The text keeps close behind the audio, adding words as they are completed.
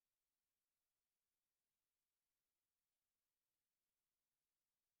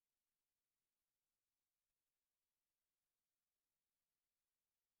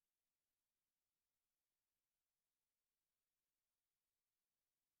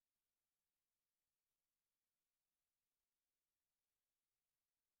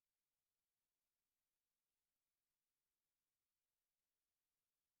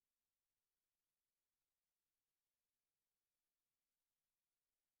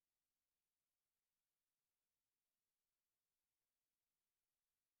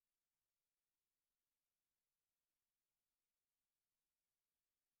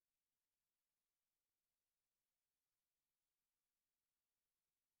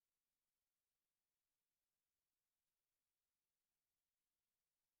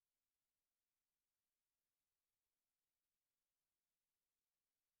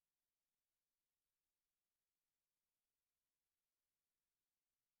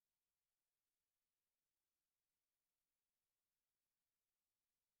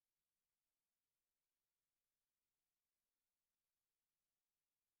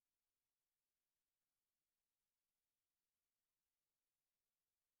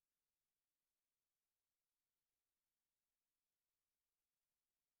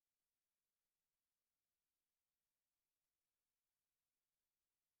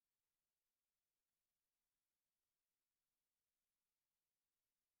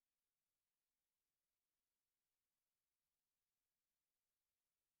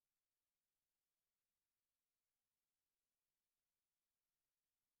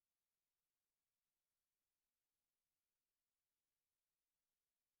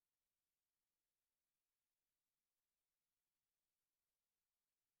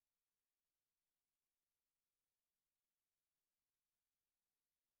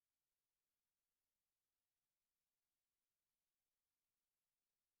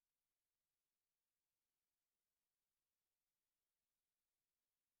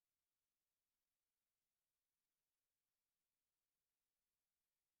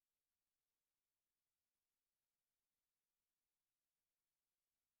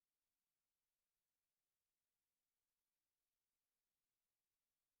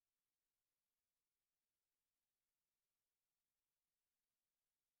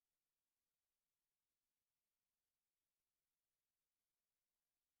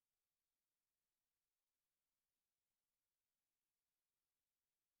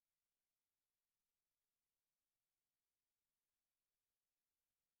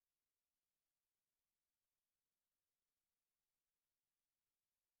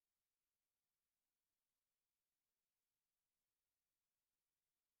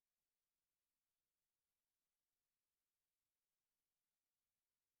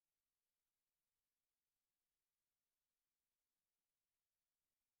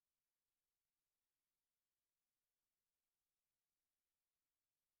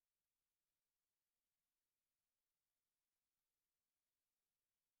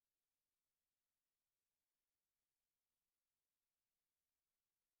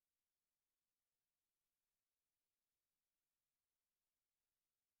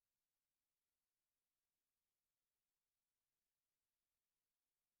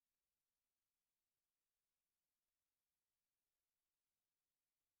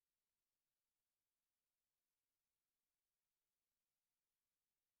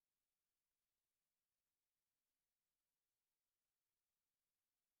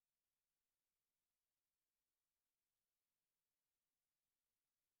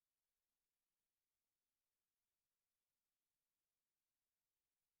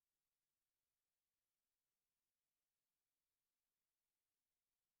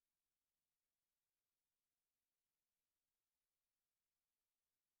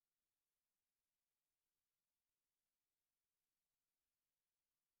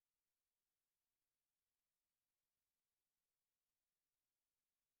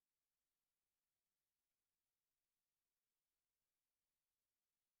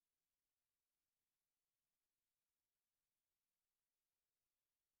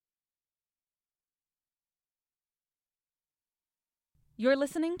You're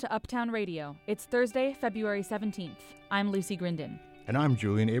listening to Uptown Radio. It's Thursday, February 17th. I'm Lucy Grindon. And I'm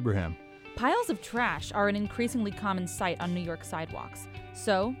Julian Abraham. Piles of trash are an increasingly common sight on New York sidewalks.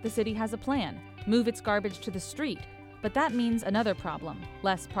 So, the city has a plan. Move its garbage to the street. But that means another problem,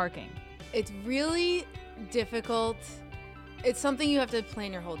 less parking. It's really difficult. It's something you have to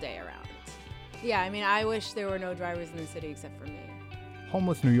plan your whole day around. Yeah, I mean, I wish there were no drivers in the city except for me.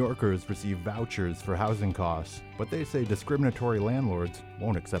 Homeless New Yorkers receive vouchers for housing costs, but they say discriminatory landlords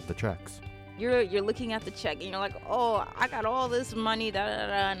won't accept the checks. You're looking at the check and you're like, oh, I got all this money,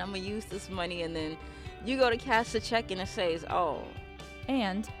 and I'm going to use this money. And then you go to cash the check and it says, oh.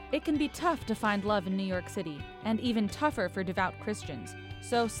 And it can be tough to find love in New York City, and even tougher for devout Christians.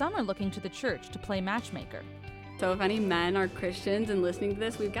 So some are looking to the church to play matchmaker. So if any men are Christians and listening to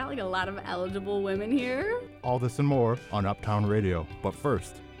this, we've got a lot of eligible women here. All this and more on Uptown Radio. But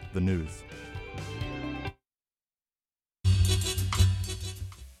first, the news.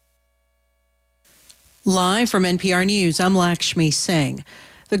 Live from NPR News, I'm Lakshmi Singh.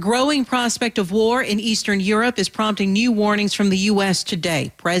 The growing prospect of war in Eastern Europe is prompting new warnings from the U.S.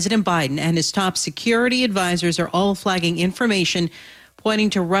 today. President Biden and his top security advisors are all flagging information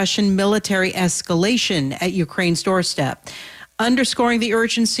pointing to Russian military escalation at Ukraine's doorstep. Underscoring the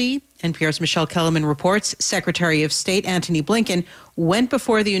urgency, NPR's Michelle Kellerman reports Secretary of State Antony Blinken went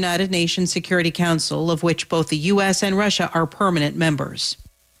before the United Nations Security Council, of which both the U.S. and Russia are permanent members.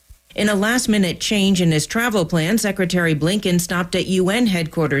 In a last-minute change in his travel plan, Secretary Blinken stopped at UN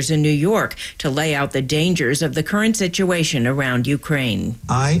headquarters in New York to lay out the dangers of the current situation around Ukraine.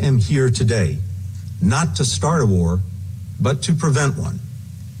 I am here today not to start a war, but to prevent one.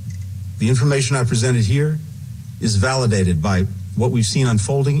 The information I presented here is validated by what we've seen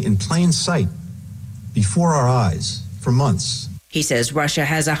unfolding in plain sight before our eyes for months. He says Russia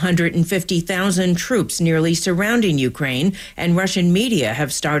has 150,000 troops nearly surrounding Ukraine, and Russian media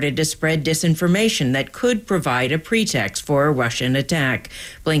have started to spread disinformation that could provide a pretext for a Russian attack.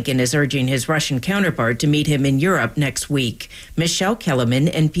 Blinken is urging his Russian counterpart to meet him in Europe next week. Michelle Kellerman,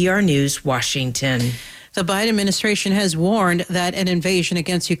 NPR News, Washington. The Biden administration has warned that an invasion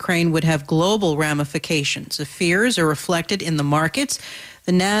against Ukraine would have global ramifications. The fears are reflected in the markets.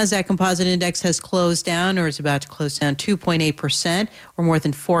 The NASDAQ Composite Index has closed down, or is about to close down, 2.8%, or more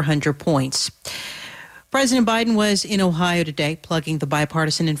than 400 points. President Biden was in Ohio today, plugging the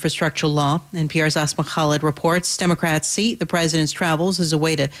bipartisan infrastructure law. NPR's Asma Khalid reports Democrats see the president's travels as a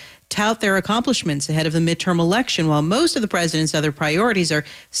way to tout their accomplishments ahead of the midterm election, while most of the president's other priorities are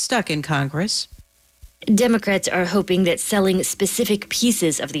stuck in Congress. Democrats are hoping that selling specific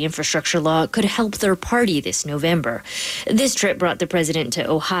pieces of the infrastructure law could help their party this November. This trip brought the president to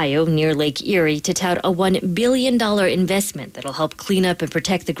Ohio, near Lake Erie, to tout a $1 billion investment that'll help clean up and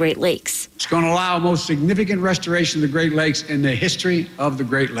protect the Great Lakes. It's going to allow most significant restoration of the Great Lakes in the history of the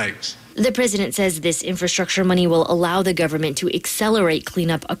Great Lakes. The president says this infrastructure money will allow the government to accelerate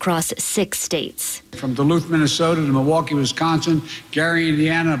cleanup across 6 states. From Duluth, Minnesota to Milwaukee, Wisconsin, Gary,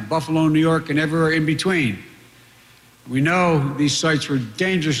 Indiana, Buffalo, New York, and everywhere in between. We know these sites were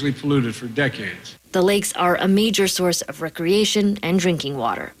dangerously polluted for decades. The lakes are a major source of recreation and drinking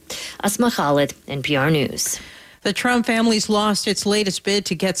water. Asma Khalid, NPR News. The Trump family's lost its latest bid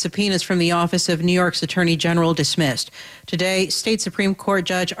to get subpoenas from the office of New York's Attorney General dismissed. Today, State Supreme Court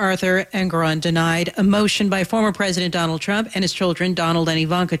Judge Arthur Engoron denied a motion by former President Donald Trump and his children, Donald and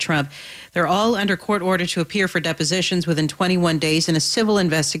Ivanka Trump. They're all under court order to appear for depositions within 21 days in a civil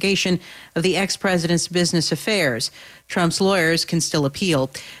investigation of the ex-president's business affairs. Trump's lawyers can still appeal.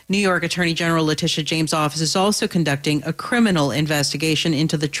 New York Attorney General Letitia James' office is also conducting a criminal investigation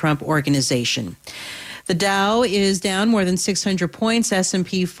into the Trump Organization. The Dow is down more than 600 points.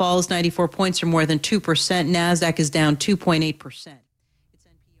 S&P falls 94 points or more than 2%. NASDAQ is down 2.8%.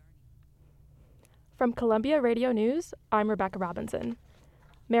 From Columbia Radio News, I'm Rebecca Robinson.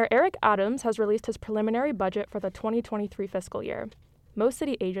 Mayor Eric Adams has released his preliminary budget for the 2023 fiscal year. Most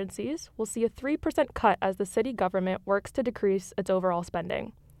city agencies will see a 3% cut as the city government works to decrease its overall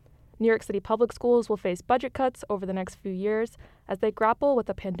spending. New York City public schools will face budget cuts over the next few years as they grapple with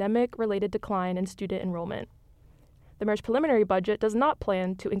a pandemic-related decline in student enrollment. The mayor's preliminary budget does not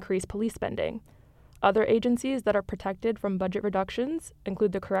plan to increase police spending. Other agencies that are protected from budget reductions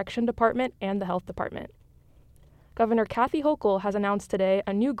include the Correction Department and the Health Department. Governor Kathy Hochul has announced today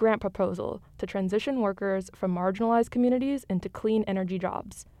a new grant proposal to transition workers from marginalized communities into clean energy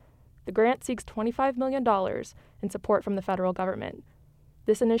jobs. The grant seeks $25 million in support from the federal government.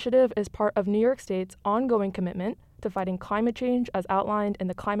 This initiative is part of New York State's ongoing commitment to fighting climate change as outlined in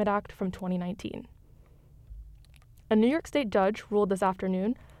the Climate Act from 2019. A New York State judge ruled this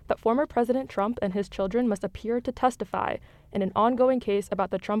afternoon that former President Trump and his children must appear to testify in an ongoing case about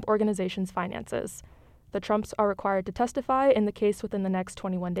the Trump Organization's finances. The Trumps are required to testify in the case within the next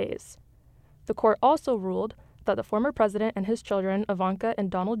 21 days. The court also ruled that the former president and his children, Ivanka and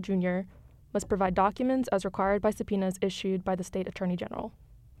Donald Jr., must provide documents as required by subpoenas issued by the state attorney general.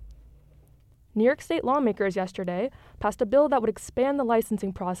 New York State lawmakers yesterday passed a bill that would expand the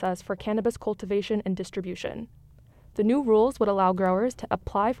licensing process for cannabis cultivation and distribution. The new rules would allow growers to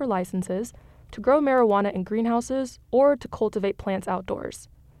apply for licenses to grow marijuana in greenhouses or to cultivate plants outdoors.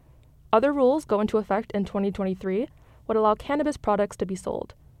 Other rules go into effect in 2023 would allow cannabis products to be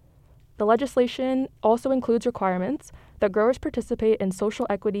sold. The legislation also includes requirements that growers participate in social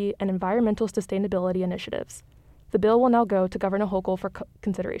equity and environmental sustainability initiatives. The bill will now go to Governor Hochul for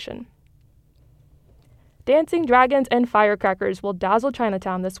consideration. Dancing dragons and firecrackers will dazzle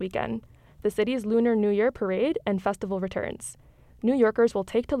Chinatown this weekend. The city's Lunar New Year parade and festival returns. New Yorkers will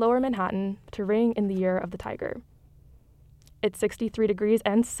take to Lower Manhattan to ring in the Year of the Tiger. It's 63 degrees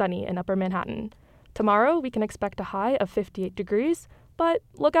and sunny in Upper Manhattan. Tomorrow, we can expect a high of 58 degrees, but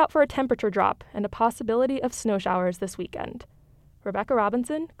look out for a temperature drop and a possibility of snow showers this weekend. Rebecca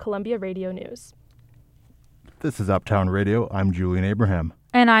Robinson, Columbia Radio News. This is Uptown Radio. I'm Julian Abraham.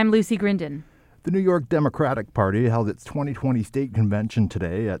 And I'm Lucy Grindon. The New York Democratic Party held its 2020 state convention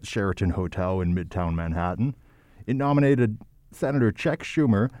today at Sheraton Hotel in Midtown Manhattan. It nominated Senator Chuck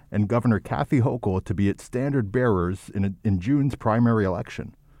Schumer and Governor Kathy Hochul to be its standard bearers in June's primary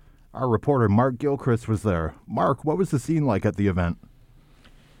election. Our reporter Mark Gilchrist was there. Mark, what was the scene like at the event?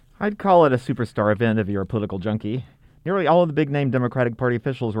 I'd call it a superstar event if you're a political junkie. Nearly all of the big-name Democratic Party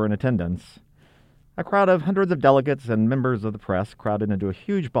officials were in attendance. A crowd of hundreds of delegates and members of the press crowded into a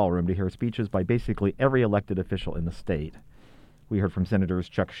huge ballroom to hear speeches by basically every elected official in the state. We heard from Senators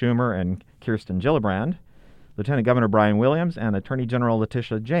Chuck Schumer and Kirsten Gillibrand, Lieutenant Governor Brian Williams, and Attorney General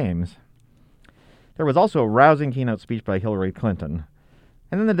Letitia James. There was also a rousing keynote speech by Hillary Clinton.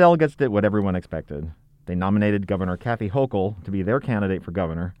 And then the delegates did what everyone expected. They nominated Governor Kathy Hochul to be their candidate for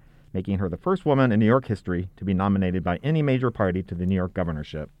governor, making her the first woman in New York history to be nominated by any major party to the New York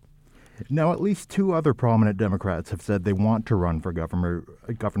governorship. Now, at least two other prominent Democrats have said they want to run for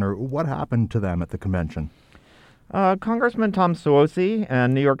governor. What happened to them at the convention? Congressman Tom Suozzi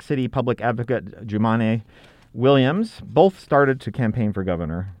and New York City Public Advocate Jumaane Williams both started to campaign for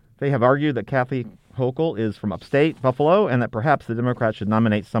governor. They have argued that Kathy Hochul is from upstate Buffalo and that perhaps the Democrats should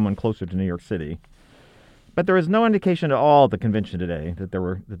nominate someone closer to New York City. But there is no indication at all at the convention today that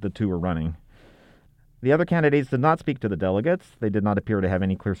the two were running. The other candidates did not speak to the delegates. They did not appear to have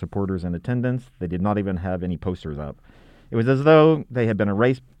any clear supporters in attendance. They did not even have any posters up. It was as though they had been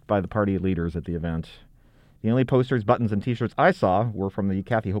erased by the party leaders at the event. The only posters, buttons, and T-shirts I saw were from the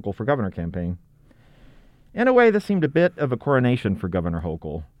Kathy Hochul for Governor campaign. In a way, this seemed a bit of a coronation for Governor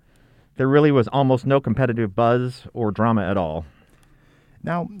Hochul. There really was almost no competitive buzz or drama at all.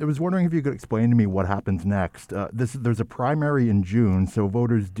 Now, I was wondering if you could explain to me what happens next. There's a primary in June, so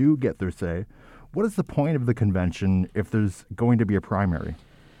voters do get their say. What is the point of the convention if there's going to be a primary?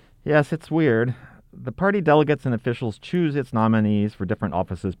 Yes, it's weird. The party delegates and officials choose its nominees for different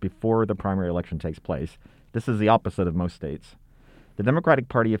offices before the primary election takes place. This is the opposite of most states. The Democratic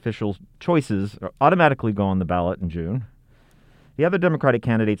Party officials' choices automatically go on the ballot in June. The other Democratic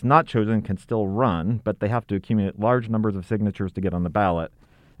candidates not chosen can still run, but they have to accumulate large numbers of signatures to get on the ballot,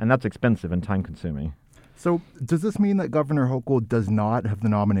 and that's expensive and time-consuming. So does this mean that Governor Hochul does not have the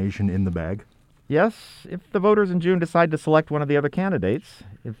nomination in the bag? Yes, if the voters in June decide to select one of the other candidates,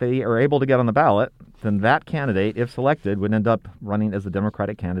 if they are able to get on the ballot, then that candidate, if selected, would end up running as the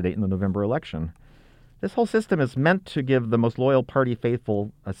Democratic candidate in the November election. This whole system is meant to give the most loyal party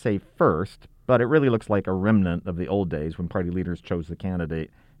faithful a say first, but it really looks like a remnant of the old days when party leaders chose the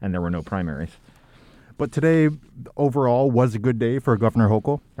candidate and there were no primaries. But today, overall, was a good day for Governor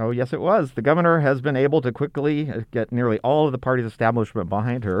Hochul? Oh, yes, it was. The governor has been able to quickly get nearly all of the party's establishment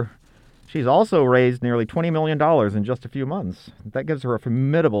behind her. She's also raised nearly $20 million in just a few months. That gives her a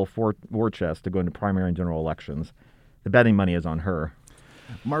formidable war chest to go into primary and general elections. The betting money is on her.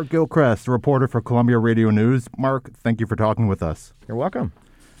 Mark Gilchrist, reporter for Columbia Radio News. Mark, thank you for talking with us. You're welcome.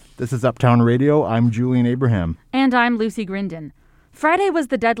 This is Uptown Radio. I'm Julian Abraham. And I'm Lucy Grindon. Friday was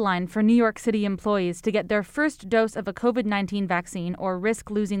the deadline for New York City employees to get their first dose of a COVID-19 vaccine or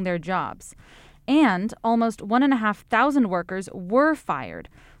risk losing their jobs. And almost 1,500 workers were fired.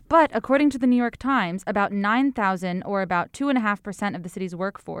 But according to the New York Times, about 9,000, or about 2.5% of the city's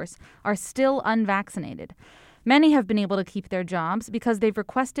workforce, are still unvaccinated. Many have been able to keep their jobs because they've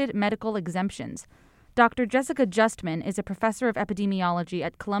requested medical exemptions. Dr. Jessica Justman is a professor of epidemiology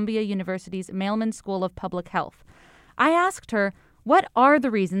at Columbia University's Mailman School of Public Health. I asked her, What are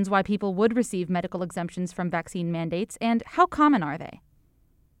the reasons why people would receive medical exemptions from vaccine mandates, and how common are they?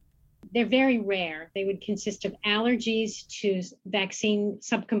 They're very rare. They would consist of allergies to vaccine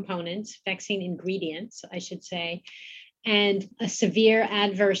subcomponents, vaccine ingredients, I should say, and a severe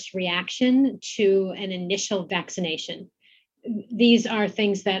adverse reaction to an initial vaccination. These are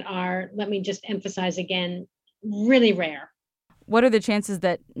things that are, let me just emphasize again, really rare. What are the chances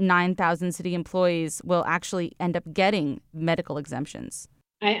that 9,000 city employees will actually end up getting medical exemptions?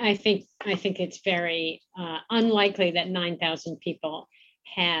 I think it's very unlikely that 9,000 people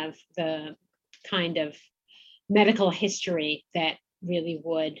have the kind of medical history that really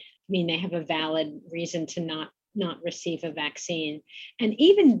would mean they have a valid reason to not receive a vaccine. And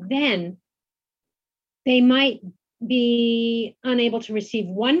even then, they might be unable to receive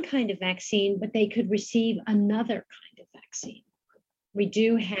one kind of vaccine, but they could receive another kind of vaccine. We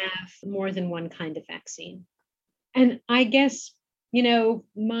do have more than one kind of vaccine. And I guess,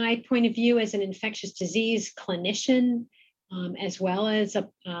 my point of view as an infectious disease clinician, as well as a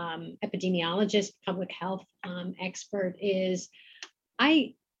epidemiologist, public health expert, is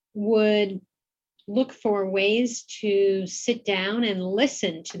I would look for ways to sit down and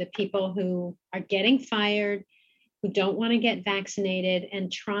listen to the people who are getting fired, who don't want to get vaccinated, and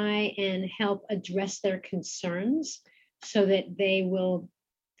try and help address their concerns so that they will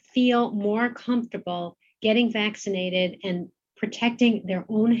feel more comfortable getting vaccinated and protecting their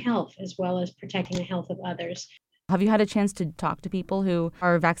own health as well as protecting the health of others. Have you had a chance to talk to people who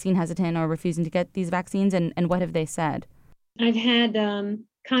are vaccine hesitant or refusing to get these vaccines, and what have they said? I've had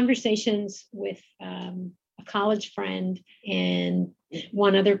conversations with a college friend and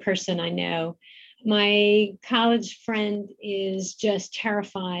one other person I know. My college friend is just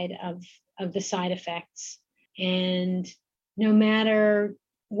terrified of the side effects. And no matter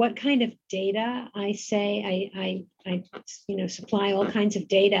what kind of data I say, I supply all kinds of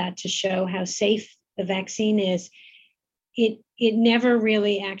data to show how safe the vaccine is, it never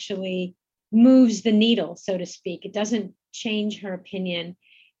really actually moves the needle, so to speak. It doesn't change her opinion.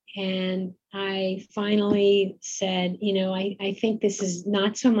 And I finally said, I think this is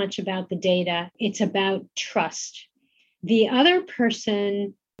not so much about the data, it's about trust. The other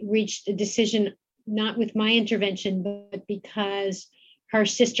person reached a decision, not with my intervention, but because her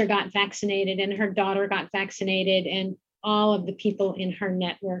sister got vaccinated and her daughter got vaccinated and all of the people in her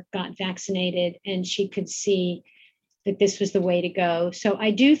network got vaccinated, and she could see that this was the way to go. So I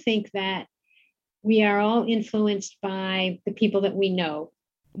do think that we are all influenced by the people that we know.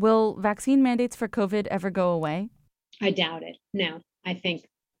 Will vaccine mandates for COVID ever go away? I doubt it. No, I think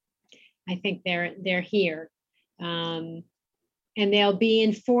they're here, and they'll be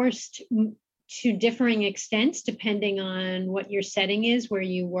enforced to differing extents depending on what your setting is, where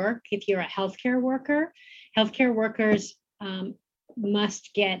you work. If you're a healthcare worker, healthcare workers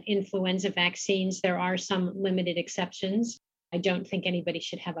must get influenza vaccines. There are some limited exceptions. I don't think anybody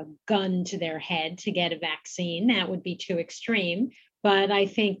should have a gun to their head to get a vaccine. That would be too extreme. But I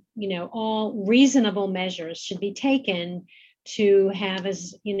think, all reasonable measures should be taken to have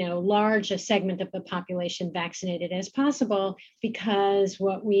as, large a segment of the population vaccinated as possible, because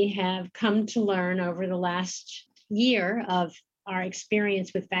what we have come to learn over the last year of our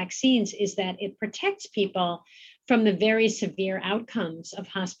experience with vaccines is that it protects people from the very severe outcomes of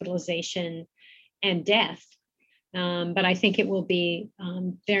hospitalization and death. But I think it will be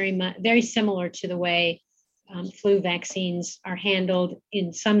very similar to the way flu vaccines are handled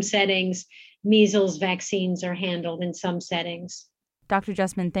in some settings. Measles vaccines are handled in some settings. Dr.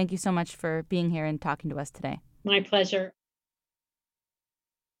 Justman, thank you so much for being here and talking to us today. My pleasure.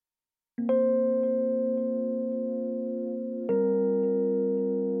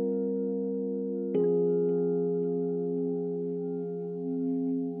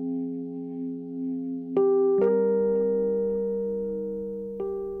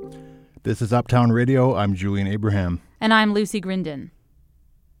 This is Uptown Radio. I'm Julian Abraham. And I'm Lucy Grindon.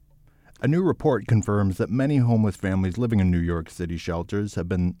 A new report confirms that many homeless families living in New York City shelters have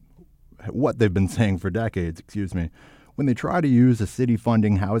been what they've been saying for decades, When they try to use a city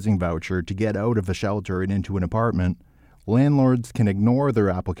funding housing voucher to get out of a shelter and into an apartment, landlords can ignore their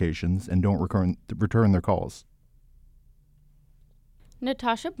applications and don't return their calls.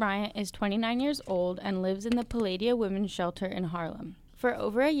 Natasha Bryant is 29 years old and lives in the Palladia Women's Shelter in Harlem. For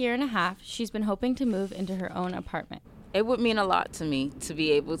over a year and a half, she's been hoping to move into her own apartment. It would mean a lot to me to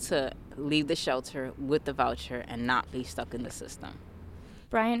be able to leave the shelter with the voucher and not be stuck in the system.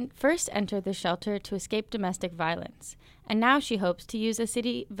 Bryant first entered the shelter to escape domestic violence, and now she hopes to use a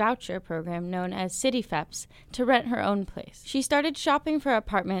city voucher program known as CityFEPS to rent her own place. She started shopping for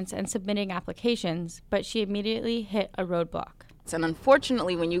apartments and submitting applications, but she immediately hit a roadblock. And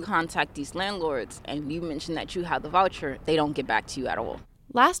unfortunately, when you contact these landlords and you mention that you have the voucher, they don't get back to you at all.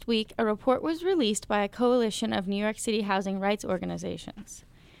 Last week, a report was released by a coalition of New York City housing rights organizations.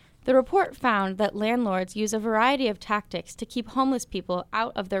 The report found that landlords use a variety of tactics to keep homeless people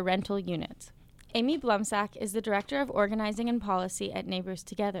out of their rental units. Amy Blumsack is the Director of Organizing and Policy at Neighbors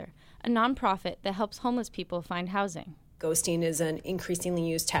Together, a nonprofit that helps homeless people find housing. Ghosting is an increasingly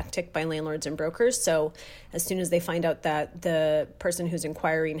used tactic by landlords and brokers. So as soon as they find out that the person who's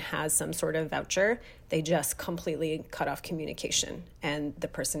inquiring has some sort of voucher, they just completely cut off communication and the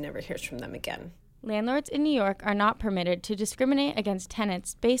person never hears from them again. Landlords in New York are not permitted to discriminate against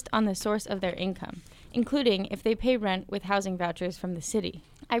tenants based on the source of their income, including if they pay rent with housing vouchers from the city.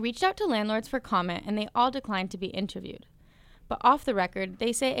 I reached out to landlords for comment and they all declined to be interviewed. But off the record,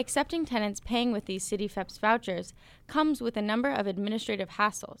 they say accepting tenants paying with these City FEPS vouchers comes with a number of administrative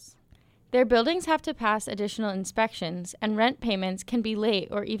hassles. Their buildings have to pass additional inspections, and rent payments can be late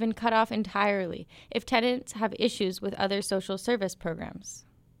or even cut off entirely if tenants have issues with other social service programs.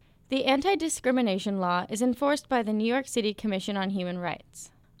 The anti-discrimination law is enforced by the New York City Commission on Human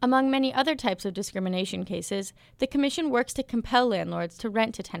Rights. Among many other types of discrimination cases, the Commission works to compel landlords to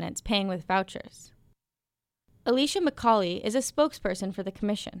rent to tenants paying with vouchers. Alicia McCauley is a spokesperson for the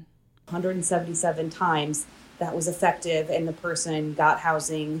Commission. 177 times that was effective and the person got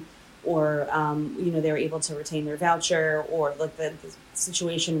housing or, they were able to retain their voucher or like the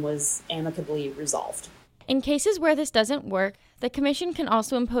situation was amicably resolved. In cases where this doesn't work, the Commission can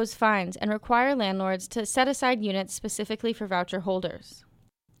also impose fines and require landlords to set aside units specifically for voucher holders.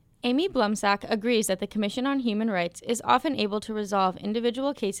 Amy Blumsack agrees that the Commission on Human Rights is often able to resolve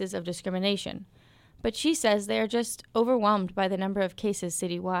individual cases of discrimination, but she says they are just overwhelmed by the number of cases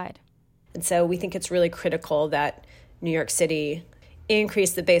citywide. And so we think it's really critical that New York City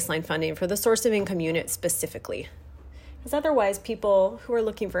increase the baseline funding for the source of income unit specifically. Because otherwise people who are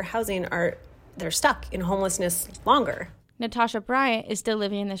looking for housing they're stuck in homelessness longer. Natasha Bryant is still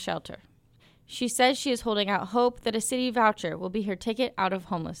living in the shelter. She says she is holding out hope that a city voucher will be her ticket out of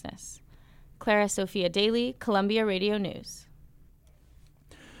homelessness. Clara Sophia Daly, Columbia Radio News.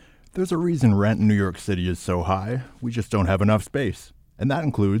 There's a reason rent in New York City is so high. We just don't have enough space. And that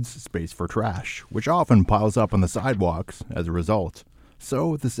includes space for trash, which often piles up on the sidewalks as a result.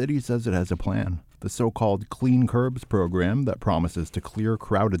 So the city says it has a plan, the so-called Clean Curbs program that promises to clear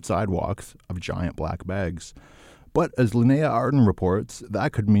crowded sidewalks of giant black bags. But as Linnea Arden reports,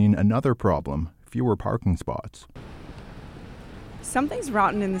 that could mean another problem, fewer parking spots. Something's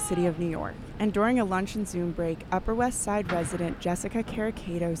rotten in the city of New York, and during a lunch and Zoom break, Upper West Side resident Jessica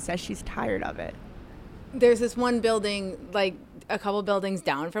Caracato says she's tired of it. There's this one building, like a couple buildings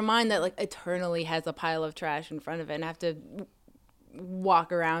down from mine, that like eternally has a pile of trash in front of it, and I have to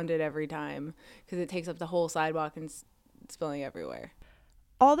walk around it every time because it takes up the whole sidewalk and spilling everywhere.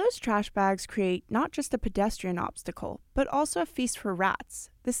 All those trash bags create not just a pedestrian obstacle, but also a feast for rats.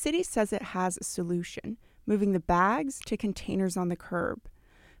 The city says it has a solution, moving the bags to containers on the curb.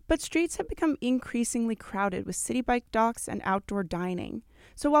 But streets have become increasingly crowded with city bike docks and outdoor dining.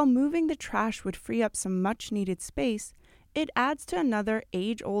 So while moving the trash would free up some much-needed space, it adds to another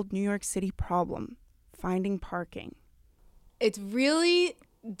age-old New York City problem, finding parking. It's really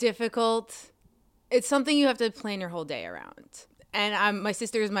difficult. It's something you have to plan your whole day around. And my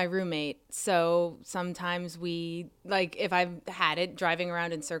sister is my roommate, so sometimes if I've had it driving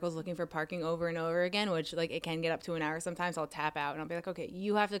around in circles looking for parking over and over again, which it can get up to an hour sometimes, I'll tap out and I'll be like, okay,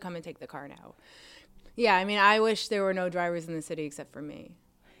 you have to come and take the car now. Yeah, I mean, I wish there were no drivers in the city except for me.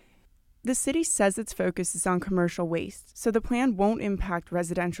 The city says its focus is on commercial waste, so the plan won't impact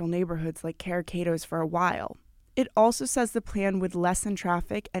residential neighborhoods like Caracato's for a while. It also says the plan would lessen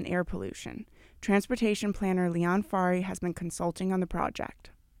traffic and air pollution. Transportation planner Leon Fari has been consulting on the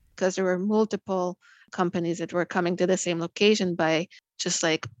project. Because there were multiple companies that were coming to the same location, by just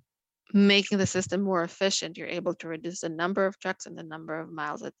making the system more efficient, you're able to reduce the number of trucks and the number of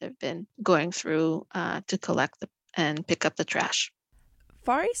miles that they've been going through to collect and pick up the trash.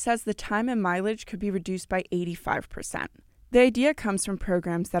 Fari says the time and mileage could be reduced by 85%. The idea comes from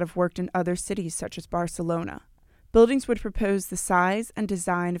programs that have worked in other cities such as Barcelona. Buildings would propose the size and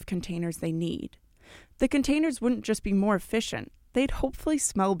design of containers they need. The containers wouldn't just be more efficient, they'd hopefully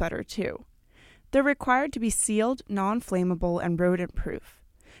smell better too. They're required to be sealed, non-flammable, and rodent-proof.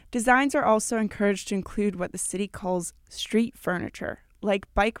 Designs are also encouraged to include what the city calls street furniture,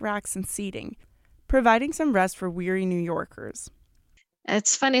 like bike racks and seating, providing some rest for weary New Yorkers.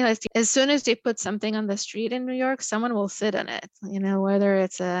 It's funny how as soon as they put something on the street in New York, someone will sit on it, whether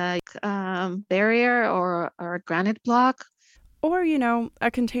it's a barrier or a granite block. Or,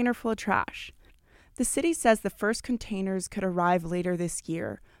 a container full of trash. The city says the first containers could arrive later this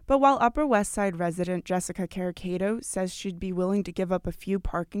year, but while Upper West Side resident Jessica Caricato says she'd be willing to give up a few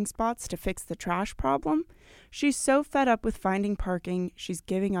parking spots to fix the trash problem, she's so fed up with finding parking, she's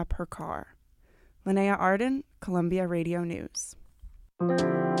giving up her car. Linnea Arden, Columbia Radio News.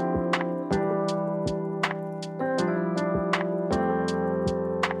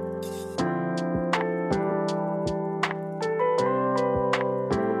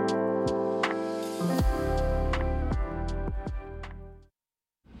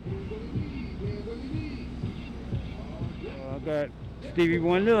 I got Stevie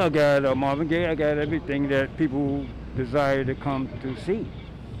Wonder, I got Marvin Gaye, I got everything that people desire to come to see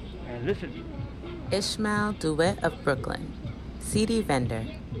and listen to. Ishmael Duet of Brooklyn, CD vendor.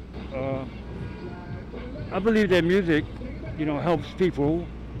 I believe that music, helps people,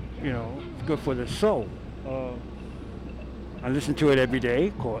 it's good for the soul. I listen to it every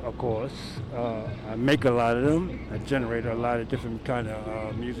day, of course. I make a lot of them. I generate a lot of different kind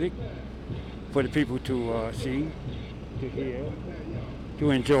of music for the people to see, to hear,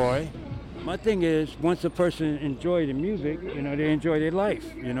 to enjoy. My thing is, once a person enjoys the music, they enjoy their life,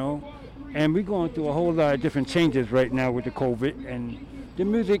 And we're going through a whole lot of different changes right now with the COVID, and the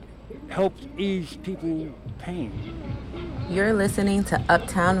music helps ease people's pain. You're listening to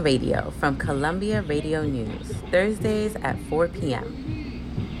Uptown Radio from Columbia Radio News, Thursdays at 4 p.m.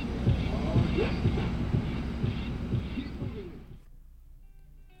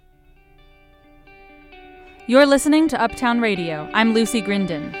 You're listening to Uptown Radio. I'm Lucy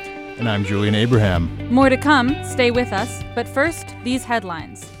Grindon. And I'm Julian Abraham. More to come. Stay with us. But first, these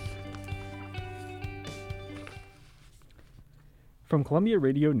headlines. From Columbia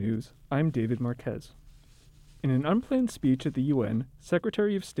Radio News, I'm David Marquez. In an unplanned speech at the UN,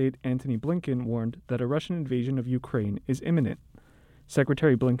 Secretary of State Antony Blinken warned that a Russian invasion of Ukraine is imminent.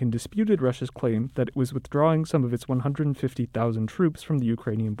 Secretary Blinken disputed Russia's claim that it was withdrawing some of its 150,000 troops from the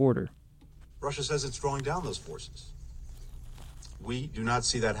Ukrainian border. Russia says it's drawing down those forces. We do not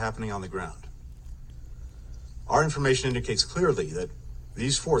see that happening on the ground. Our information indicates clearly that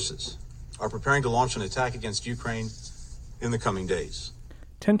these forces are preparing to launch an attack against Ukraine in the coming days.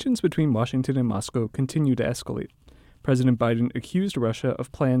 Tensions between Washington and Moscow continue to escalate. President Biden accused Russia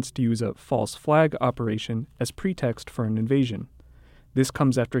of plans to use a false flag operation as pretext for an invasion. This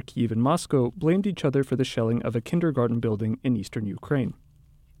comes after Kyiv and Moscow blamed each other for the shelling of a kindergarten building in eastern Ukraine.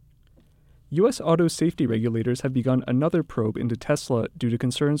 U.S. auto safety regulators have begun another probe into Tesla due to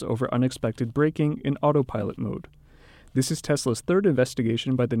concerns over unexpected braking in autopilot mode. This is Tesla's third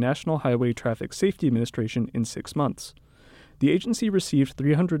investigation by the National Highway Traffic Safety Administration in 6 months. The agency received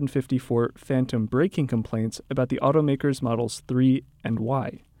 354 phantom braking complaints about the automaker's Models 3 and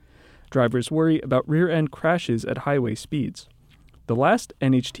Y. Drivers worry about rear-end crashes at highway speeds. The last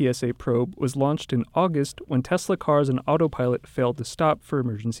NHTSA probe was launched in August when Tesla cars and autopilot failed to stop for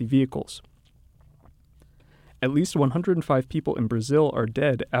emergency vehicles. At least 105 people in Brazil are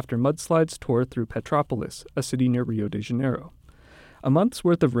dead after mudslides tore through Petrópolis, a city near Rio de Janeiro. A month's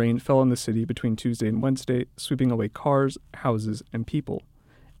worth of rain fell on the city between Tuesday and Wednesday, sweeping away cars, houses, and people.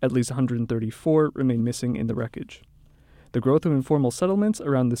 At least 134 remain missing in the wreckage. The growth of informal settlements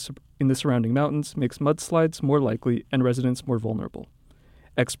in the surrounding mountains makes mudslides more likely and residents more vulnerable.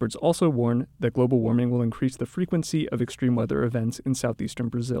 Experts also warn that global warming will increase the frequency of extreme weather events in southeastern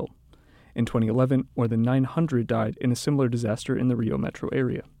Brazil. In 2011, more than 900 died in a similar disaster in the Rio metro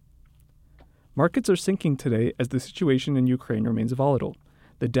area. Markets are sinking today as the situation in Ukraine remains volatile.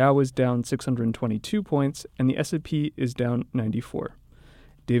 The Dow is down 622 points and the S&P is down 94.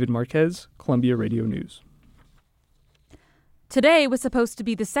 David Marquez, Columbia Radio News. Today was supposed to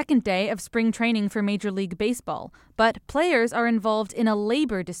be the second day of spring training for Major League Baseball, but players are involved in a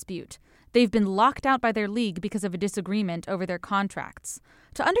labor dispute. They've been locked out by their league because of a disagreement over their contracts.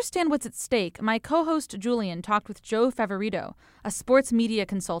 To understand what's at stake, my co-host Julian talked with Joe Favorito, a sports media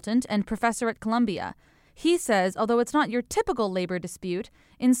consultant and professor at Columbia. He says, although it's not your typical labor dispute,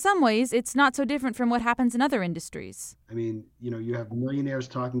 in some ways it's not so different from what happens in other industries. I mean, you have millionaires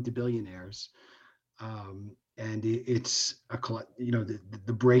talking to billionaires, and it's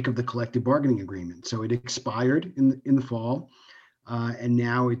the break of the collective bargaining agreement. So it expired in the fall. And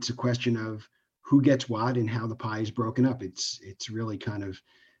now it's a question of who gets what and how the pie is broken up. It's really kind of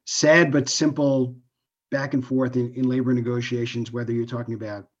sad but simple back and forth in labor negotiations, whether you're talking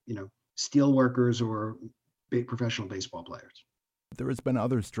about, steel workers or big professional baseball players. There has been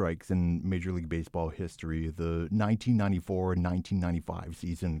other strikes in Major League Baseball history. The 1994 and 1995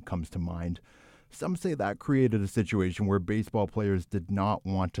 season comes to mind. Some say that created a situation where baseball players did not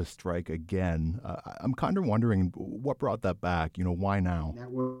want to strike again. I'm kind of wondering what brought that back. Why now?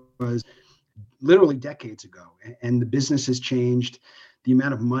 That was literally decades ago. And the business has changed. The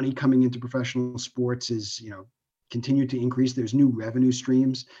amount of money coming into professional sports is, continued to increase. There's new revenue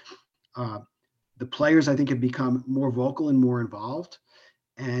streams. The players, I think, have become more vocal and more involved.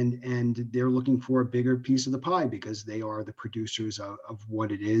 And they're looking for a bigger piece of the pie because they are the producers of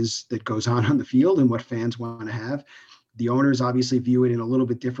what it is that goes on the field and what fans want to have. The owners obviously view it in a little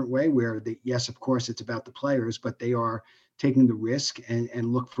bit different way where, yes, of course, it's about the players, but they are taking the risk and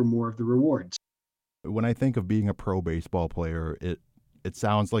look for more of the rewards. When I think of being a pro baseball player, it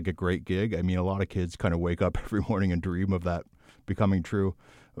sounds like a great gig. I mean, a lot of kids kind of wake up every morning and dream of that becoming true.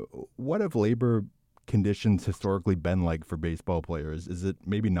 What have labor conditions historically been like for baseball players? Is it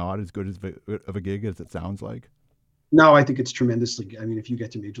maybe not as good of a gig as it sounds like? No, I think it's tremendously. I mean, if you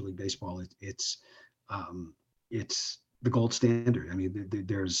get to Major League Baseball, it's the gold standard. I mean,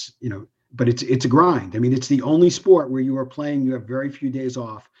 there's, but it's a grind. I mean, it's the only sport where you are playing, you have very few days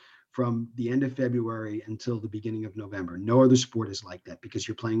off from the end of February until the beginning of November. No other sport is like that because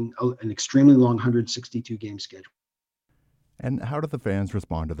you're playing an extremely long 162 game schedule. And how do the fans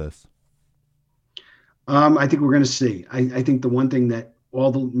respond to this? I think we're going to see. I think the one thing that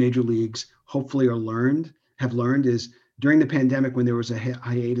all the major leagues hopefully have learned is during the pandemic, when there was a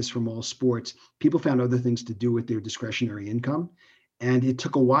hiatus from all sports, people found other things to do with their discretionary income. And it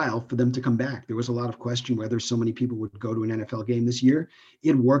took a while for them to come back. There was a lot of question whether so many people would go to an NFL game this year.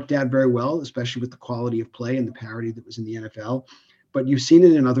 It worked out very well, especially with the quality of play and the parity that was in the NFL. But you've seen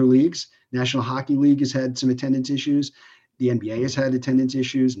it in other leagues. National Hockey League has had some attendance issues. The NBA has had attendance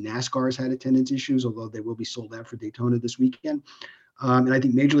issues. NASCAR has had attendance issues, although they will be sold out for Daytona this weekend. And I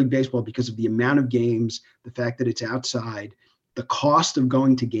think Major League Baseball, because of the amount of games, the fact that it's outside, the cost of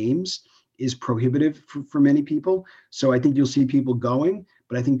going to games is prohibitive for many people. So I think you'll see people going,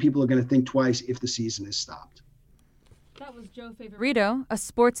 but I think people are going to think twice if the season is stopped. That was Joe Favorito, a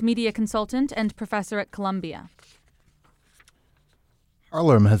sports media consultant and professor at Columbia.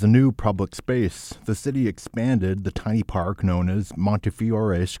 Harlem has a new public space. The city expanded the tiny park known as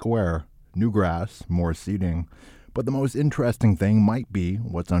Montefiore Square. New grass, more seating. But the most interesting thing might be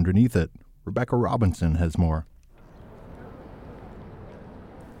what's underneath it. Rebecca Robinson has more.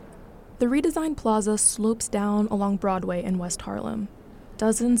 The redesigned plaza slopes down along Broadway in West Harlem.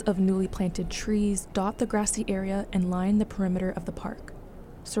 Dozens of newly planted trees dot the grassy area and line the perimeter of the park.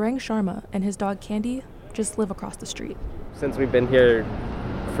 Sarang Sharma and his dog Candy just live across the street. Since we've been here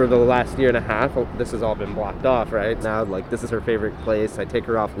for the last year and a half, this has all been blocked off, right? Now, this is her favorite place. I take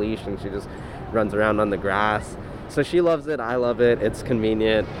her off leash and she just runs around on the grass. So she loves it, I love it, it's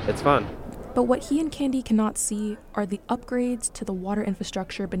convenient, it's fun. But what he and Candy cannot see are the upgrades to the water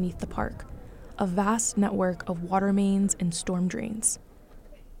infrastructure beneath the park, a vast network of water mains and storm drains.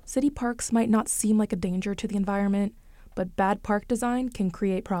 City parks might not seem like a danger to the environment, but bad park design can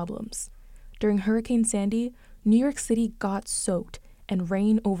create problems. During Hurricane Sandy, New York City got soaked and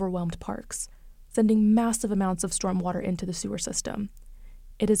rain overwhelmed parks, sending massive amounts of stormwater into the sewer system.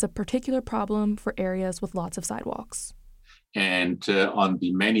 It is a particular problem for areas with lots of sidewalks. And on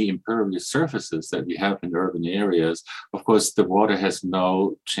the many impervious surfaces that we have in urban areas, of course, the water has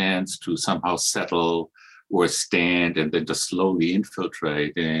no chance to somehow settle or stand and then just slowly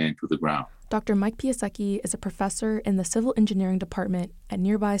infiltrate into the ground. Dr. Mike Piasecki is a professor in the Civil Engineering Department at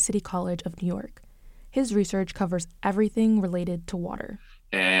nearby City College of New York. His research covers everything related to water.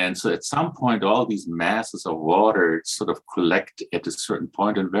 And so at some point, all these masses of water sort of collect at a certain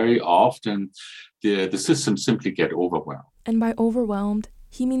point, and very often the systems simply get overwhelmed. And by overwhelmed,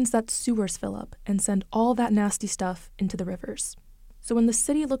 he means that sewers fill up and send all that nasty stuff into the rivers. So when the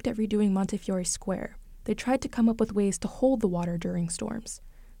city looked at redoing Montefiore Square, they tried to come up with ways to hold the water during storms,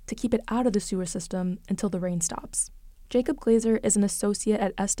 to keep it out of the sewer system until the rain stops. Jacob Glazer is an associate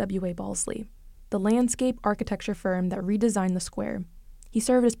at SWA Balsley, the landscape architecture firm that redesigned the square. He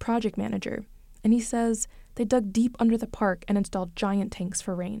served as project manager, and he says they dug deep under the park and installed giant tanks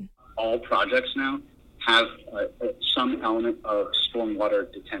for rain. All projects now have some element of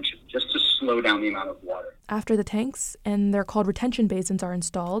stormwater detention, just to slow down the amount of water. After the tanks, and they're called retention basins, are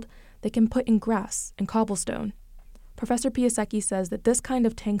installed, they can put in grass and cobblestone. Professor Piasecki says that this kind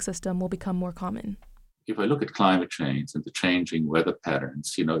of tank system will become more common. If I look at climate change and the changing weather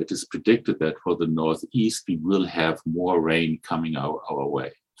patterns, it is predicted that for the Northeast, we will have more rain coming our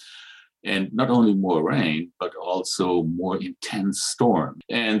way. And not only more rain, but also more intense storms.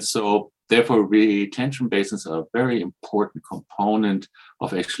 And so therefore, retention basins are a very important component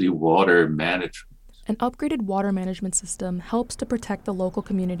of actually water management. An upgraded water management system helps to protect the local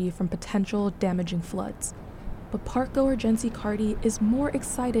community from potential damaging floods. But park goer Jency Carty is more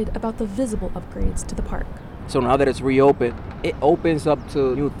excited about the visible upgrades to the park. So now that it's reopened, it opens up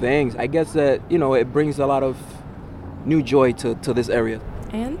to new things. I guess that, it brings a lot of new joy to this area.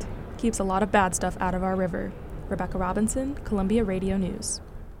 And keeps a lot of bad stuff out of our river. Rebecca Robinson, Columbia Radio News.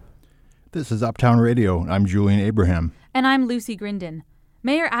 This is Uptown Radio. I'm Julian Abraham. And I'm Lucy Grindon.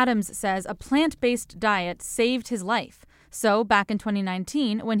 Mayor Adams says a plant-based diet saved his life. So, back in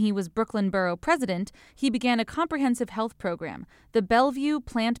 2019, when he was Brooklyn Borough president, he began a comprehensive health program, the Bellevue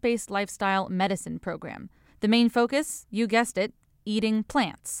Plant-Based Lifestyle Medicine Program. The main focus, you guessed it, eating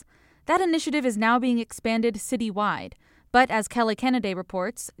plants. That initiative is now being expanded citywide. But as Kelly Kennedy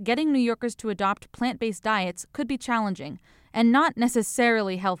reports, getting New Yorkers to adopt plant-based diets could be challenging and not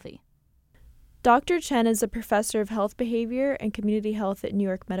necessarily healthy. Dr. Chen is a professor of health behavior and community health at New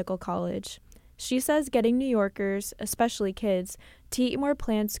York Medical College. She says getting New Yorkers, especially kids, to eat more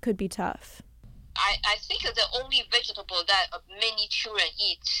plants could be tough. I think the only vegetable that many children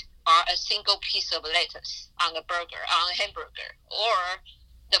eat are a single piece of lettuce on a burger, on a hamburger, or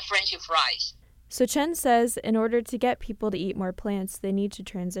the French fries. So Chen says in order to get people to eat more plants, they need to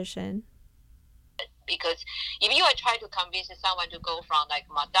transition. Because if you are trying to convince someone to go from like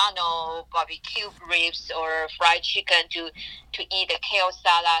McDonald's, barbecue ribs, or fried chicken to eat a kale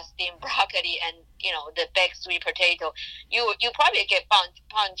salad, steamed broccoli, and the baked sweet potato, you probably get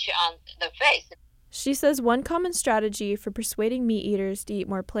punch on the face. She says one common strategy for persuading meat eaters to eat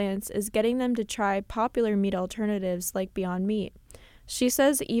more plants is getting them to try popular meat alternatives like Beyond Meat. She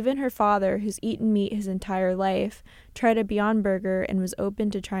says even her father, who's eaten meat his entire life, tried a Beyond Burger and was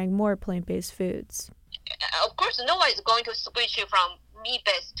open to trying more plant-based foods. Of course, no one is going to switch from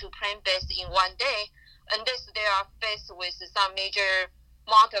meat-based to plant-based in one day unless they are faced with some major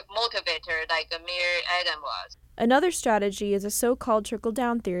motivator like Mayor Adams was. Another strategy is a so-called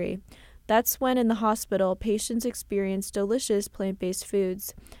trickle-down theory. That's when in the hospital, patients experience delicious plant-based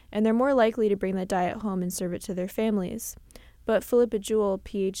foods, and they're more likely to bring that diet home and serve it to their families. But Philippa Jewell,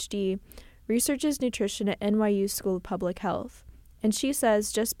 Ph.D., researches nutrition at NYU School of Public Health. And she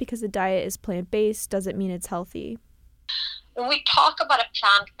says just because a diet is plant-based doesn't mean it's healthy. When we talk about a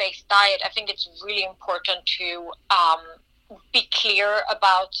plant-based diet, I think it's really important to be clear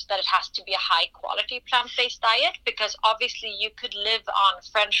about that it has to be a high-quality plant-based diet, because obviously you could live on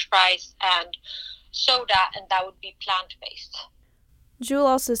French fries and soda, and that would be plant-based. Jewel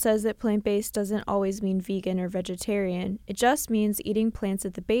also says that plant-based doesn't always mean vegan or vegetarian. It just means eating plants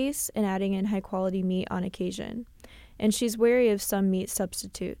at the base and adding in high-quality meat on occasion. And she's wary of some meat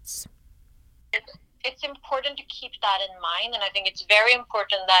substitutes. It's important to keep that in mind, and I think it's very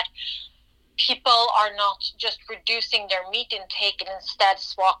important that people are not just reducing their meat intake and instead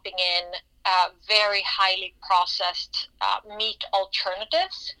swapping in very highly processed meat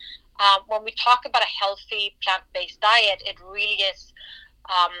alternatives. When we talk about a healthy plant-based diet, it really is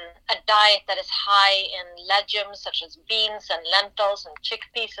a diet that is high in legumes such as beans and lentils and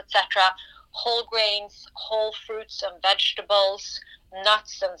chickpeas, etc., whole grains, whole fruits and vegetables,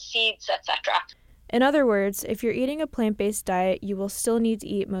 nuts and seeds, etc. In other words, if you're eating a plant-based diet, you will still need to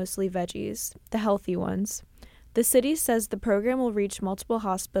eat mostly veggies, the healthy ones. The city says the program will reach multiple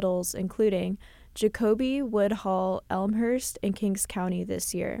hospitals, including Jacoby, Woodhull, Elmhurst, and Kings County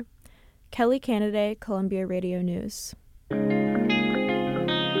this year. Kelly Kennedy, Columbia Radio News.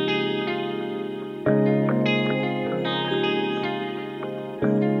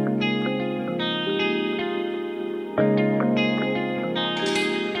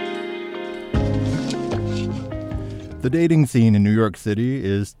 The dating scene in New York City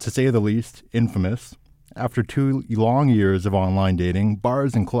is, to say the least, infamous. After 2 long years of online dating,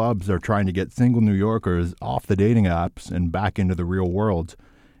 bars and clubs are trying to get single New Yorkers off the dating apps and back into the real world.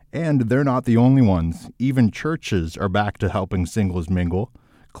 And they're not the only ones. Even churches are back to helping singles mingle.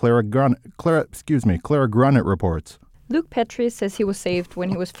 Clara Grunnett reports. Luke Petrie says he was saved when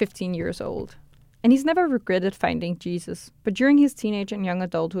he was 15 years old. And he's never regretted finding Jesus. But during his teenage and young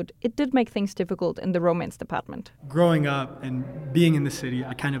adulthood, it did make things difficult in the romance department. Growing up and being in the city,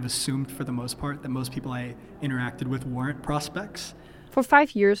 I kind of assumed for the most part that most people I interacted with weren't prospects. For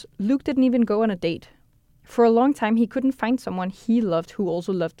 5 years, Luke didn't even go on a date. For a long time, he couldn't find someone he loved who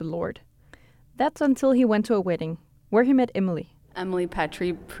also loved the Lord. That's until he went to a wedding, where he met Emily. Emily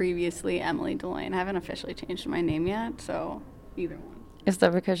Petrie, previously Emily Delane. I haven't officially changed my name yet, so either one. Is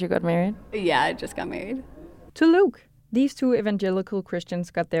that because you got married? Yeah, I just got married. To Luke. These two evangelical Christians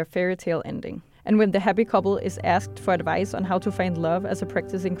got their fairy tale ending. And when the happy couple is asked for advice on how to find love as a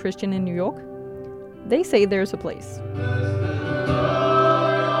practicing Christian in New York, they say there's a place.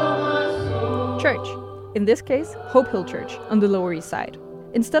 Church. In this case, Hope Hill Church on the Lower East Side.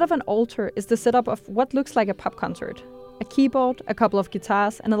 Instead of an altar is the setup of what looks like a pop concert. a keyboard, a couple of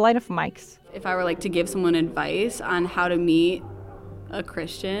guitars, and a line of mics. If I were like to give someone advice on how to meet a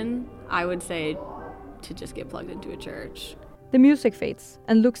Christian, I would say to just get plugged into a church. The music fades,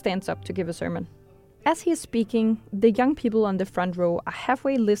 and Luke stands up to give a sermon. As he is speaking, the young people on the front row are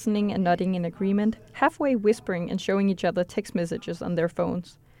halfway listening and nodding in agreement, halfway whispering and showing each other text messages on their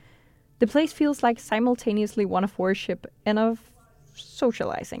phones. The place feels like simultaneously one of worship and of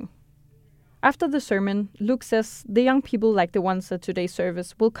socializing. After the sermon, Luke says the young people like the ones at today's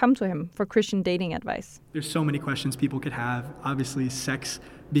service will come to him for Christian dating advice. There's so many questions people could have. Obviously, sex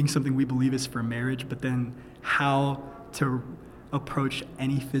being something we believe is for marriage, but then how to approach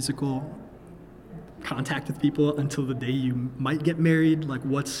any physical contact with people until the day you might get married, like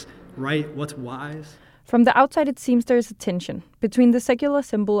what's right, what's wise. From the outside, it seems there is a tension between the secular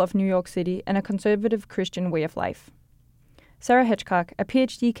symbol of New York City and a conservative Christian way of life. Sarah Hitchcock, a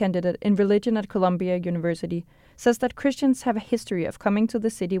PhD candidate in religion at Columbia University, says that Christians have a history of coming to the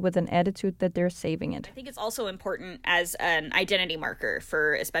city with an attitude that they're saving it. I think it's also important as an identity marker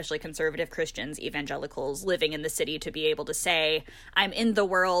for especially conservative Christians, evangelicals living in the city, to be able to say, I'm in the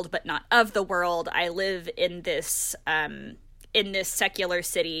world, but not of the world. I live in this secular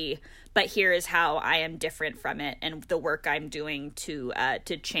city, but here is how I am different from it and the work I'm doing to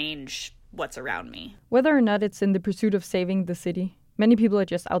change what's around me. Whether or not it's in the pursuit of saving the city, many people are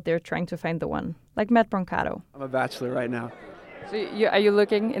just out there trying to find the one, like Matt Brancato. I'm a bachelor right now. So are you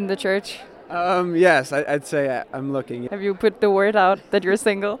looking in the church? Yes, I'd say I'm looking. Have you put the word out that you're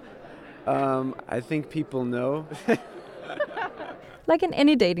single? I think people know. Like in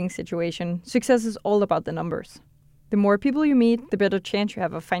any dating situation, success is all about the numbers. The more people you meet, the better chance you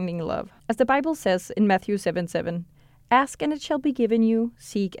have of finding love. As the Bible says in Matthew 7:7, ask and it shall be given you,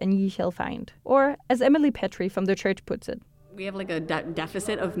 seek and ye shall find. Or, as Emily Petrie from the church puts it, We have like a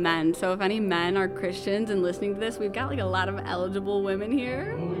deficit of men. So if any men are Christians and listening to this, we've got like a lot of eligible women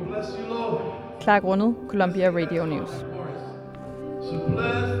here. Oh, we bless you, Lord. Clark Runnel, Columbia Radio News. So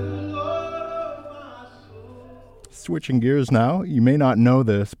bless the Lord of my soul. Switching gears now, you may not know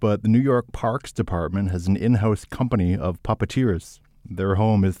this, but the New York Parks Department has an in-house company of puppeteers. Their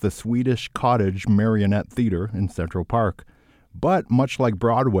home is the Swedish Cottage Marionette Theater in Central Park. But much like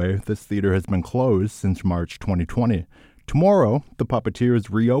Broadway, this theater has been closed since March 2020. Tomorrow, the puppeteers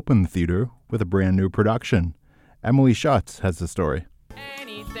reopen the theater with a brand new production. Emily Schutz has the story.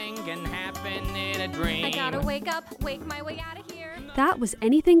 Anything can happen in a dream. I gotta wake my way out of here. That was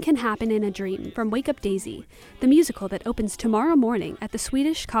Anything Can Happen in a Dream from Wake Up Daisy, the musical that opens tomorrow morning at the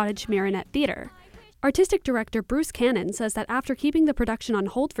Swedish Cottage Marionette Theater. Artistic director Bruce Cannon says that after keeping the production on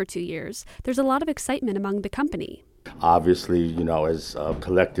hold for 2 years, there's a lot of excitement among the company. Obviously, as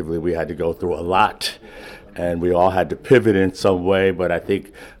collectively we had to go through a lot, and we all had to pivot in some way, but I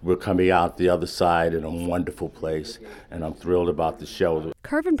think we're coming out the other side in a wonderful place, and I'm thrilled about the show.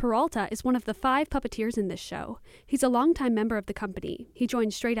 Kevin Peralta is one of the 5 puppeteers in this show. He's a longtime member of the company. He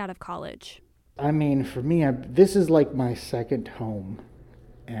joined straight out of college. I mean, for me, this is like my second home.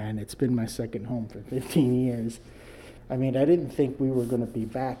 And it's been my second home for 15 years. I mean, I didn't think we were going to be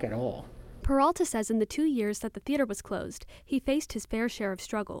back at all. Peralta says in the 2 years that the theater was closed, he faced his fair share of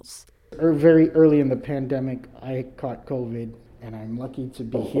struggles. Very early in the pandemic, I caught COVID, and I'm lucky to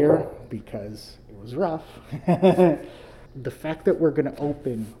be here because it was rough. The fact that we're going to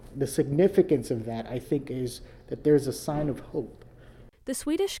open, the significance of that, I think, is that there's a sign of hope. The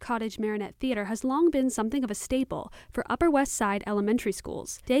Swedish Cottage Marionette Theater has long been something of a staple for Upper West Side elementary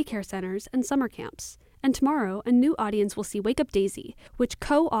schools, daycare centers, and summer camps. And tomorrow, a new audience will see Wake Up Daisy, which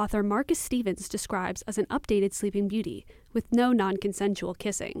co-author Marcus Stevens describes as an updated Sleeping Beauty, with no non-consensual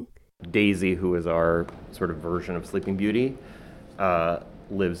kissing. Daisy, who is our sort of version of Sleeping Beauty,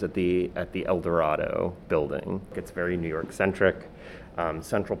 lives at the El Dorado building. It's very New York-centric.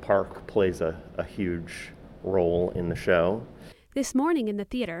 Central Park plays a huge role in the show. This morning in the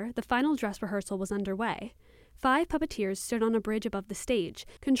theater, the final dress rehearsal was underway. 5 puppeteers stood on a bridge above the stage,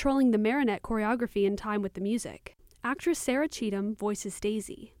 controlling the marionette choreography in time with the music. Actress Sarah Cheatham voices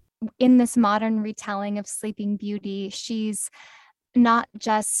Daisy. In this modern retelling of Sleeping Beauty, she's not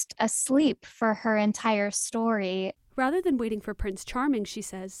just asleep for her entire story. Rather than waiting for Prince Charming, she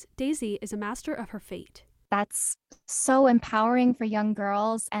says, Daisy is a master of her fate. That's so empowering for young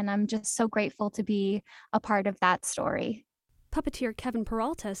girls, and I'm just so grateful to be a part of that story. Puppeteer Kevin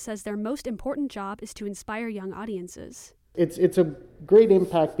Peralta says their most important job is to inspire young audiences. It's a great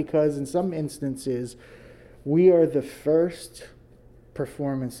impact because in some instances, we are the first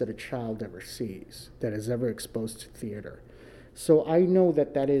performance that a child ever sees, that is ever exposed to theater. So I know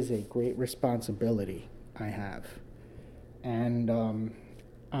that that is a great responsibility I have, and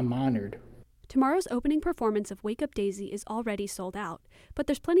I'm honored. Tomorrow's opening performance of Wake Up Daisy is already sold out, but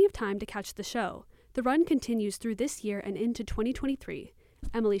there's plenty of time to catch the show. The run continues through this year and into 2023.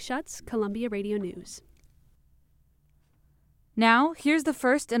 Emily Schutz, Columbia Radio News. Now, here's the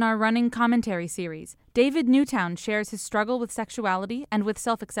first in our running commentary series. David Newtown shares his struggle with sexuality and with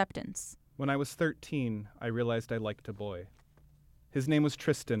self-acceptance. When I was 13, I realized I liked a boy. His name was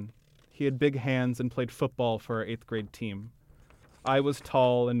Tristan. He had big hands and played football for our 8th grade team. I was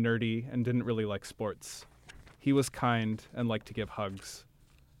tall and nerdy and didn't really like sports. He was kind and liked to give hugs.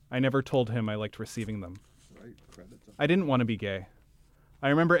 I never told him I liked receiving them. I didn't want to be gay. I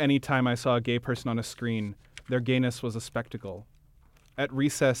remember any time I saw a gay person on a screen, their gayness was a spectacle. At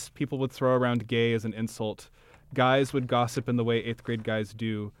recess, people would throw around gay as an insult. Guys would gossip in the way 8th grade guys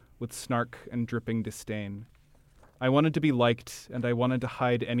do, with snark and dripping disdain. I wanted to be liked, and I wanted to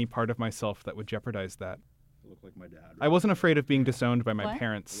hide any part of myself that would jeopardize that. Like my dad, right? I wasn't afraid of being disowned by my What?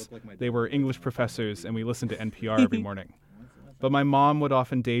 parents. Like They were English professors, and we listened to NPR every morning. But my mom would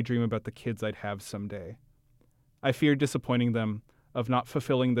often daydream about the kids I'd have someday. I feared disappointing them, of not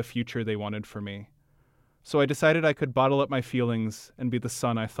fulfilling the future they wanted for me. So I decided I could bottle up my feelings and be the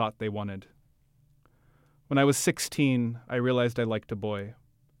son I thought they wanted. When I was 16, I realized I liked a boy.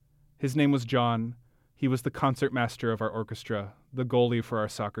 His name was John. He was the concertmaster of our orchestra, the goalie for our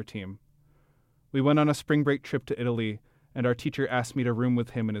soccer team. We went on a spring break trip to Italy, and our teacher asked me to room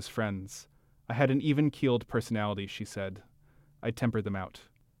with him and his friends. I had an even-keeled personality, she said. I tempered them out.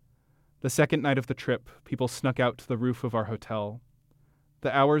 The second night of the trip, people snuck out to the roof of our hotel.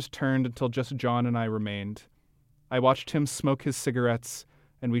 The hours turned until just John and I remained. I watched him smoke his cigarettes,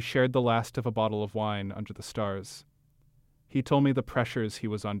 and we shared the last of a bottle of wine under the stars. He told me the pressures he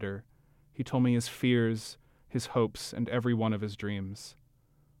was under. He told me his fears, his hopes, and every one of his dreams.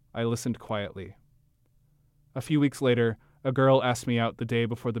 I listened quietly. A few weeks later, a girl asked me out the day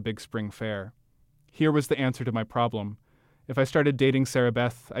before the big spring fair. Here was the answer to my problem. If I started dating Sarah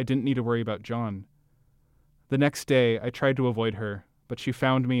Beth, I didn't need to worry about John. The next day, I tried to avoid her, but she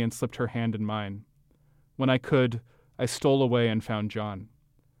found me and slipped her hand in mine. When I could, I stole away and found John.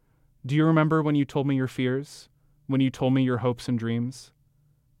 Do you remember when you told me your fears? When you told me your hopes and dreams?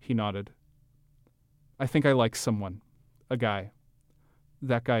 He nodded. I think I like someone. A guy.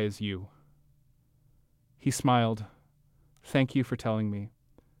 That guy is you. He smiled. Thank you for telling me.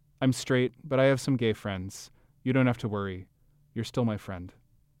 I'm straight, but I have some gay friends. You don't have to worry. You're still my friend.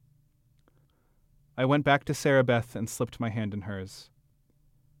 I went back to Sarah Beth and slipped my hand in hers.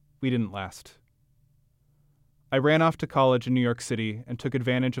 We didn't last. I ran off to college in New York City and took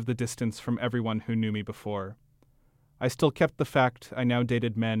advantage of the distance from everyone who knew me before. I still kept the fact I now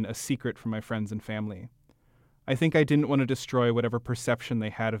dated men a secret from my friends and family. I think I didn't want to destroy whatever perception they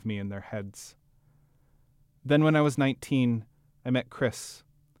had of me in their heads. Then when I was 19, I met Chris.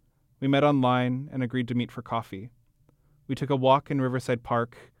 We met online and agreed to meet for coffee. We took a walk in Riverside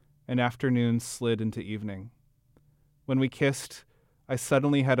Park, and afternoons slid into evening. When we kissed, I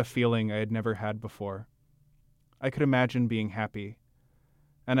suddenly had a feeling I had never had before. I could imagine being happy,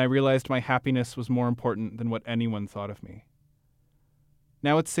 and I realized my happiness was more important than what anyone thought of me.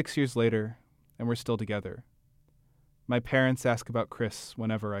 Now it's 6 years later, and we're still together. My parents ask about Chris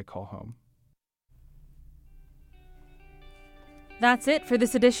whenever I call home. That's it for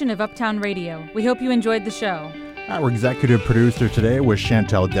this edition of Uptown Radio. We hope you enjoyed the show. Our executive producer today was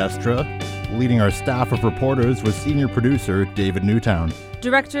Chantel Destra. Leading our staff of reporters was senior producer David Newtown.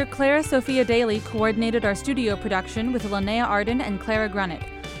 Director Clara Sophia Daly coordinated our studio production with Linnea Arden and Clara Grunick.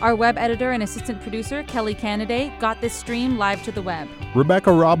 Our web editor and assistant producer, Kelly Canaday, got this stream live to the web.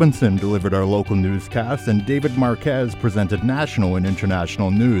 Rebecca Robinson delivered our local newscast, and David Marquez presented national and international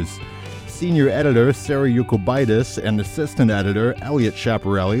news. Senior editor Sarah Yukubaitis and assistant editor Elliot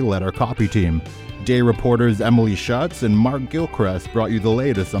Chaparelli led our copy team. Day reporters Emily Schutz and Mark Gilchrist brought you the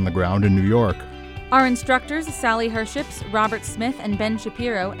latest on the ground in New York. Our instructors, Sally Herships, Robert Smith, and Ben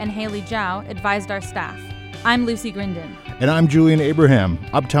Shapiro, and Haley Zhao, advised our staff. I'm Lucy Grindon. And I'm Julian Abraham.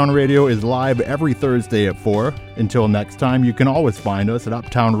 Uptown Radio is live every Thursday at 4. Until next time, you can always find us at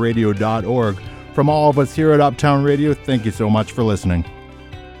uptownradio.org. From all of us here at Uptown Radio, thank you so much for listening.